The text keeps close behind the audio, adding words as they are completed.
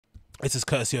This is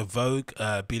courtesy of Vogue.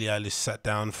 Billie Eilish sat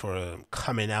down for a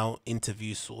coming out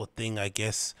interview sort of thing, I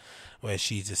guess, where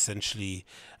she's essentially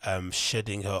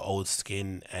shedding her old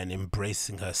skin and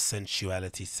embracing her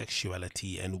sensuality,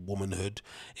 sexuality, and womanhood.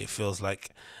 It feels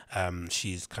like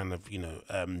she's kind of,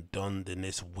 donned in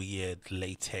this weird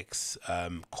latex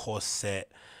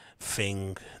corset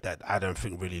thing that I don't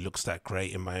think really looks that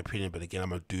great in my opinion. But again,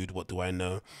 I'm a dude. What do I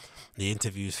know? The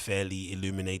interview is fairly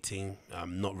illuminating.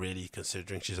 Not really,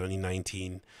 considering she's only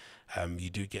 19. You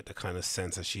do get the kind of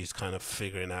sense that she's kind of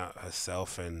figuring out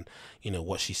herself and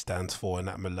what she stands for and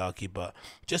that malarkey. But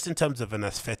just in terms of an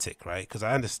aesthetic, right? Because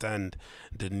I understand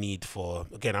the need for.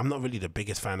 Again, I'm not really the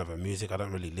biggest fan of her music. I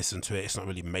don't really listen to it. It's not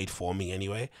really made for me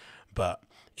anyway. But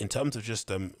in terms of just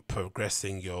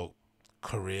progressing your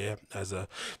career as a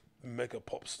mega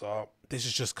pop star, this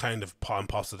is just kind of part and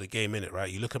parcel of the game, in it,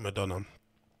 right? You look at Madonna,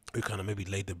 who kind of maybe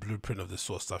laid the blueprint of this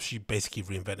sort of stuff. She basically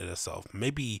reinvented herself,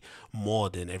 maybe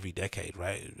more than every decade,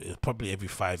 right? Probably every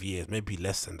 5 years, maybe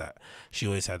less than that. She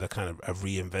always had a kind of a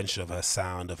reinvention of her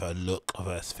sound, of her look, of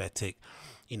her aesthetic,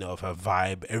 of her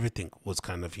vibe. Everything was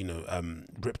kind of,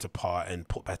 ripped apart and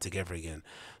put back together again.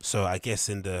 So I guess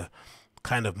in the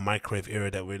kind of microwave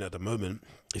era that we're in at the moment,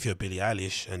 if you're Billie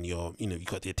Eilish and you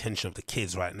got the attention of the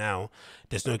kids right now,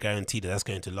 there's no guarantee that that's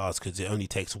going to last, because it only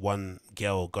takes one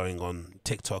girl going on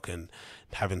TikTok and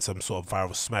having some sort of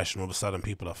viral smash, and all of a sudden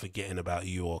people are forgetting about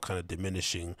you or kind of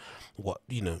diminishing what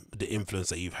the influence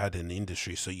that you've had in the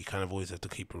industry. So you kind of always have to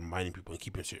keep reminding people and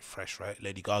keeping it fresh, right?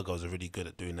 Lady Gaga's are really good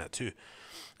at doing that too.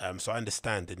 So I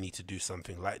understand the need to do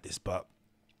something like this, but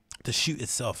the shoot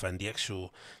itself and the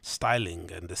actual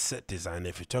styling and the set design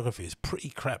and photography is pretty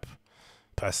crap.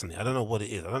 Personally, I don't know what it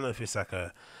is. I don't know if it's like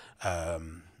I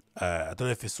don't know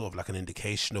if it's sort of like an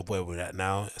indication of where we're at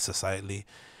now societally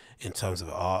in terms of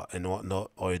art and whatnot,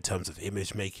 or in terms of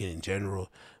image making in general.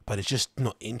 But it's just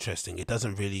not interesting. It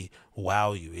doesn't really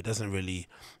wow you. It doesn't really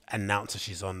announce that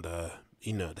she's on the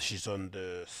that she's on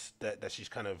that she's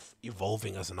kind of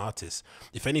evolving as an artist.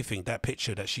 If anything, that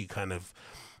picture that she kind of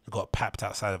got papped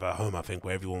outside of her home, I think,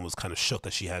 where everyone was kind of shocked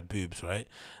that she had boobs, right?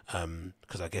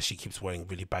 Because I guess she keeps wearing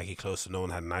really baggy clothes, so no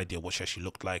one had an idea what she actually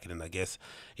looked like. And then I guess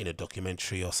in a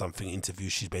documentary or something interview,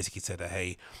 she's basically said that,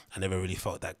 hey, I never really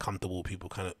felt that comfortable with people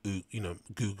kind of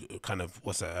Google, kind of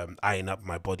eyeing up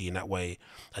my body in that way.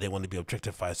 I didn't want to be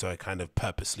objectified, so I kind of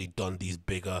purposely donned these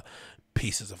bigger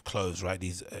pieces of clothes, right?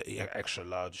 These extra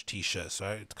large t-shirts,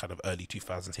 right? Kind of early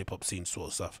 2000s hip hop scene sort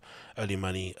of stuff, early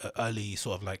money, early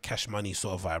sort of like Cash Money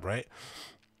sort of vibe, right?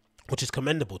 Which is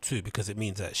commendable too, because it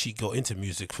means that she got into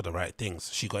music for the right things.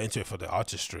 She got into it for the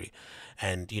artistry,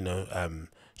 and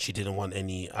she didn't want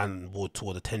any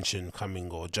untoward attention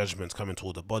coming or judgments coming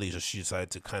toward the body. So she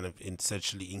decided to kind of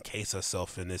essentially encase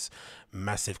herself in this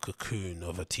massive cocoon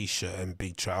of a t-shirt and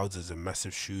big trousers and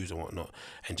massive shoes and whatnot,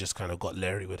 and just kind of got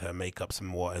Larry with her makeup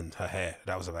somewhat and her hair.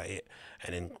 That was about it,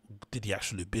 and then did the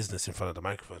absolute business in front of the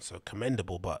microphone. So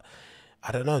commendable, but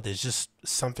I don't know, there's just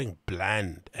something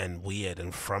bland and weird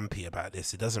and frumpy about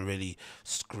this. It doesn't really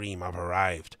scream, I've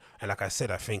arrived. And like I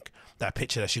said, I think that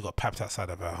picture that she got papped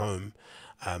outside of her home,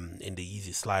 in the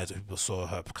easy slides where people saw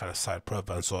her kind of side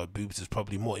profile and saw her boobs, is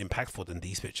probably more impactful than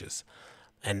these pictures.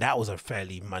 And that was a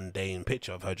fairly mundane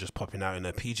picture of her just popping out in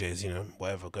her PJs,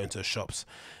 whatever, going to the shops.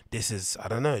 This is, I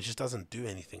don't know, it just doesn't do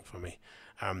anything for me.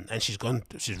 And she's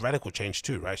radical change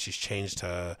too, right? She's changed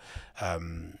her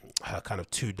kind of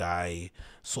two dye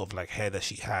sort of like hair that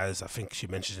she has. I think she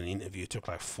mentioned in the interview it took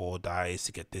like 4 dyes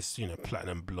to get this,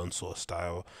 platinum blonde sort of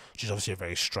style. She's obviously a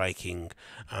very striking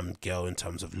girl in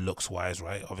terms of looks wise,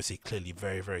 right? Obviously, clearly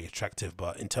very, very attractive.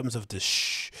 But in terms of the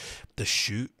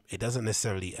shoot, it doesn't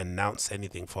necessarily announce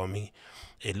anything for me.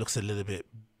 It looks a little bit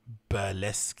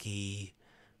burlesque.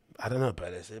 I don't know,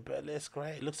 burlesque,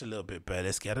 right? It looks a little bit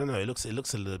burlesque. I don't know. It looks a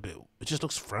little bit. It just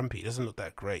looks frumpy. It doesn't look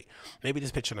that great. Maybe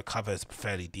this picture on the cover is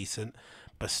fairly decent,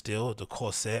 but still, the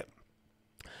corset.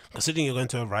 Considering you're going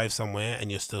to arrive somewhere and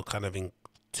you're still kind of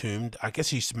entombed, I guess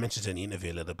she mentions in the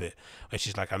interview a little bit where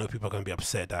she's like, I know people are going to be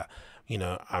upset that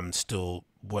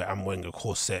I'm wearing a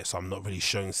corset, so I'm not really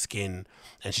showing skin,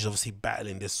 and she's obviously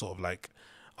battling this sort of like,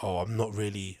 oh, I'm not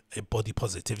really a body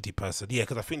positivity person. Yeah,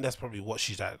 because I think that's probably what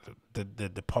she's at.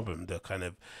 The problem, the kind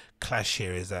of clash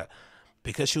here is that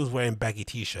because she was wearing baggy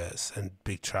t-shirts and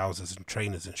big trousers and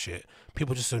trainers and shit,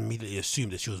 people just immediately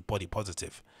assumed that she was body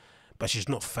positive. But she's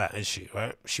not fat, is she,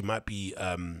 right? She might be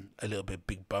a little bit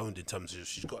big boned in terms of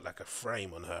she's got like a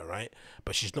frame on her, right?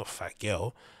 But she's not a fat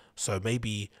girl. So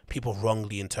maybe people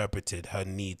wrongly interpreted her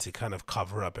need to kind of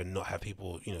cover up and not have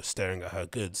people, staring at her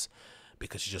goods,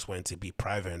 because she just wanted to be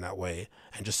private in that way,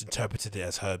 and just interpreted it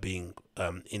as her being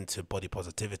into body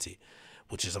positivity,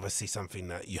 which is obviously something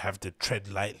that you have to tread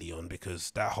lightly on,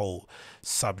 because that whole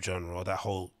subgenre, or that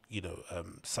whole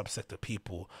subsect of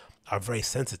people are very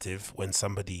sensitive when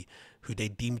somebody who they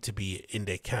deem to be in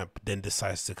their camp then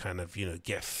decides to kind of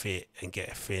get fit and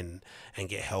get thin and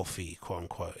get healthy, quote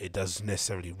unquote. It doesn't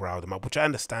necessarily rile them up, which I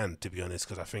understand, to be honest,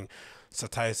 because I think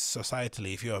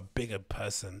societally, if you're a bigger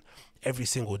person, every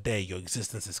single day your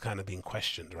existence is kind of being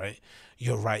questioned, right?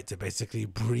 Your right to basically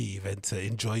breathe and to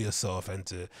enjoy yourself and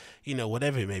to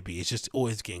whatever it may be, it's just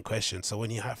always getting questioned. So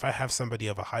when if I have somebody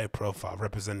of a higher profile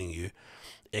representing you,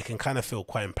 it can kind of feel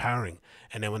quite empowering.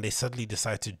 And then when they suddenly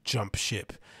decide to jump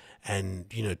ship and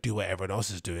do what everyone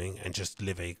else is doing and just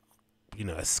live a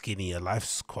skinnier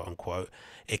life, quote unquote,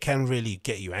 it can really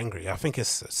get you angry. I think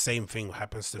it's the same thing that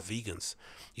happens to vegans.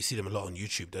 You see them a lot on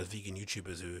YouTube. There's vegan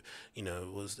YouTubers who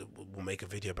will make a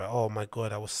video about, oh my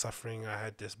god, I was suffering, I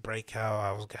had this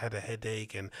breakout, I had a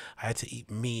headache and I had to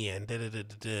eat meat and da da da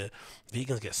da da.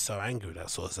 Vegans get so angry with that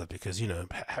sort of stuff because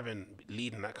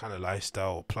leading that kind of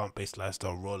lifestyle, plant-based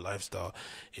lifestyle, raw lifestyle,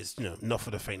 is not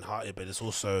for the faint-hearted, but it's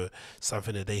also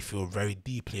something that they feel very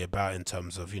deeply about in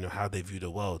terms of how they view the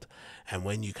world. And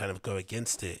when you kind of go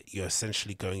against it, you're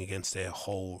essentially going against their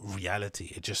whole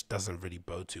reality. It just doesn't really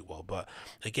bode too well. But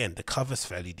again, the cover's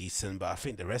fairly decent, but I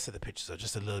think the rest of the pictures are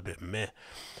just a little bit meh.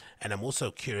 And I'm also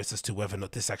curious as to whether or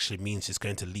not this actually means it's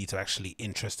going to lead to actually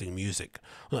interesting music.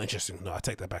 Not interesting, no, I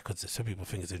take that back, because some people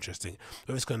think it's interesting.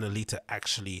 Whether it's going to lead to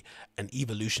actually an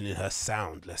evolution in her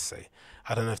sound, let's say.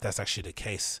 I don't know if that's actually the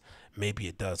case. Maybe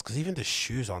it does, because even the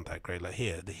shoes aren't that great. Like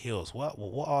here, the heels, what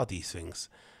are these things?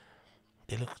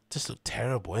 They just look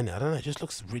terrible, innit? I don't know, it just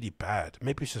looks really bad.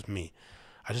 Maybe it's just me.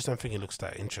 I just don't think it looks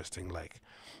that interesting.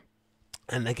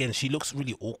 And again, she looks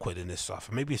really awkward in this stuff.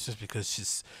 Maybe it's just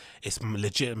because it's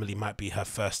legitimately might be her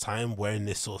first time wearing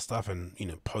this sort of stuff and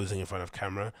posing in front of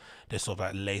camera. This sort of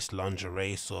like lace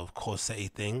lingerie sort of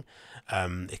corset thing.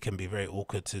 It can be very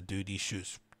awkward to do these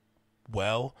shoots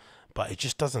well, but it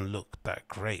just doesn't look that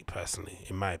great, personally,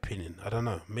 in my opinion. I don't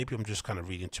know, maybe I'm just kind of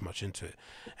reading too much into it.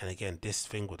 And again, this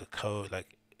thing with the coat,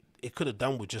 like, it could have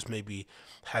done with just maybe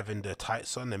having the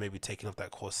tights on and maybe taking off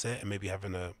that corset and maybe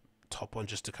having a top on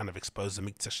just to kind of expose the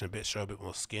midsection a bit, show a bit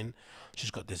more skin.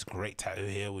 She's got this great tattoo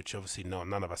here, which obviously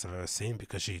none of us have ever seen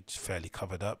because she's fairly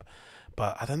covered up.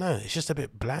 But I don't know, it's just a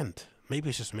bit bland. Maybe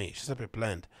it's just me, it's just a bit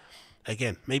bland.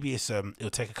 Again, maybe it's it'll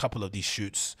take a couple of these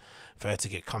shoots for her to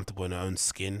get comfortable in her own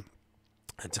skin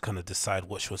and to kind of decide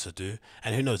what she wants to do.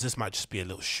 And who knows, this might just be a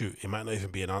little shoot. It might not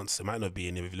even be an answer. It might not be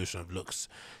an evolution of looks.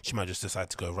 She might just decide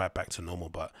to go right back to normal.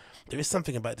 But there is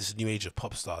something about this new age of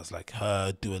pop stars, like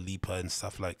her, Dua Lipa and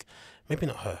stuff. Like, maybe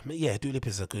not her. Yeah, Dua Lipa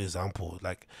is a good example.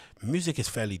 Like, music is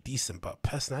fairly decent, but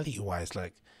personality-wise,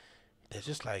 like, they're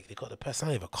just like, they got the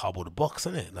personality of a cardboard box,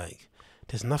 isn't it? Like,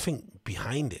 there's nothing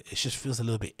behind it. It just feels a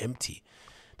little bit empty.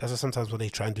 That's why sometimes when they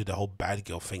try and do the whole bad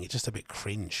girl thing, it's just a bit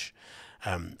cringe.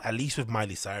 At least with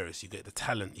Miley Cyrus, you get the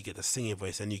talent, you get the singing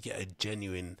voice, and you get a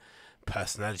genuine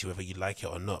personality, whether you like it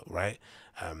or not, right?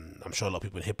 I'm sure a lot of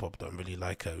people in hip hop don't really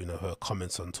like her, her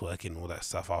comments on twerking and all that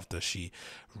stuff after she,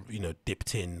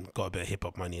 dipped in, got a bit of hip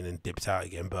hop money and then dipped out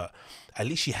again. But at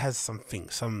least she has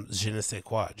something, some je ne sais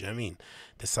quoi, do you know what I mean?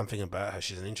 There's something about her.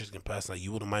 She's an interesting person. Like,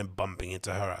 you wouldn't mind bumping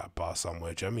into her at a bar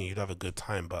somewhere, do you know what I mean? You'd have a good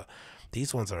time. But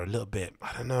these ones are a little bit,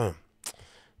 I don't know,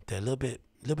 they're a little bit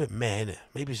meh, innit?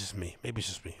 Maybe it's just me.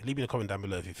 Leave me a comment down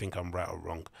below if you think I'm right or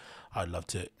wrong. I'd love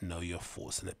to know your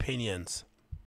thoughts and opinions.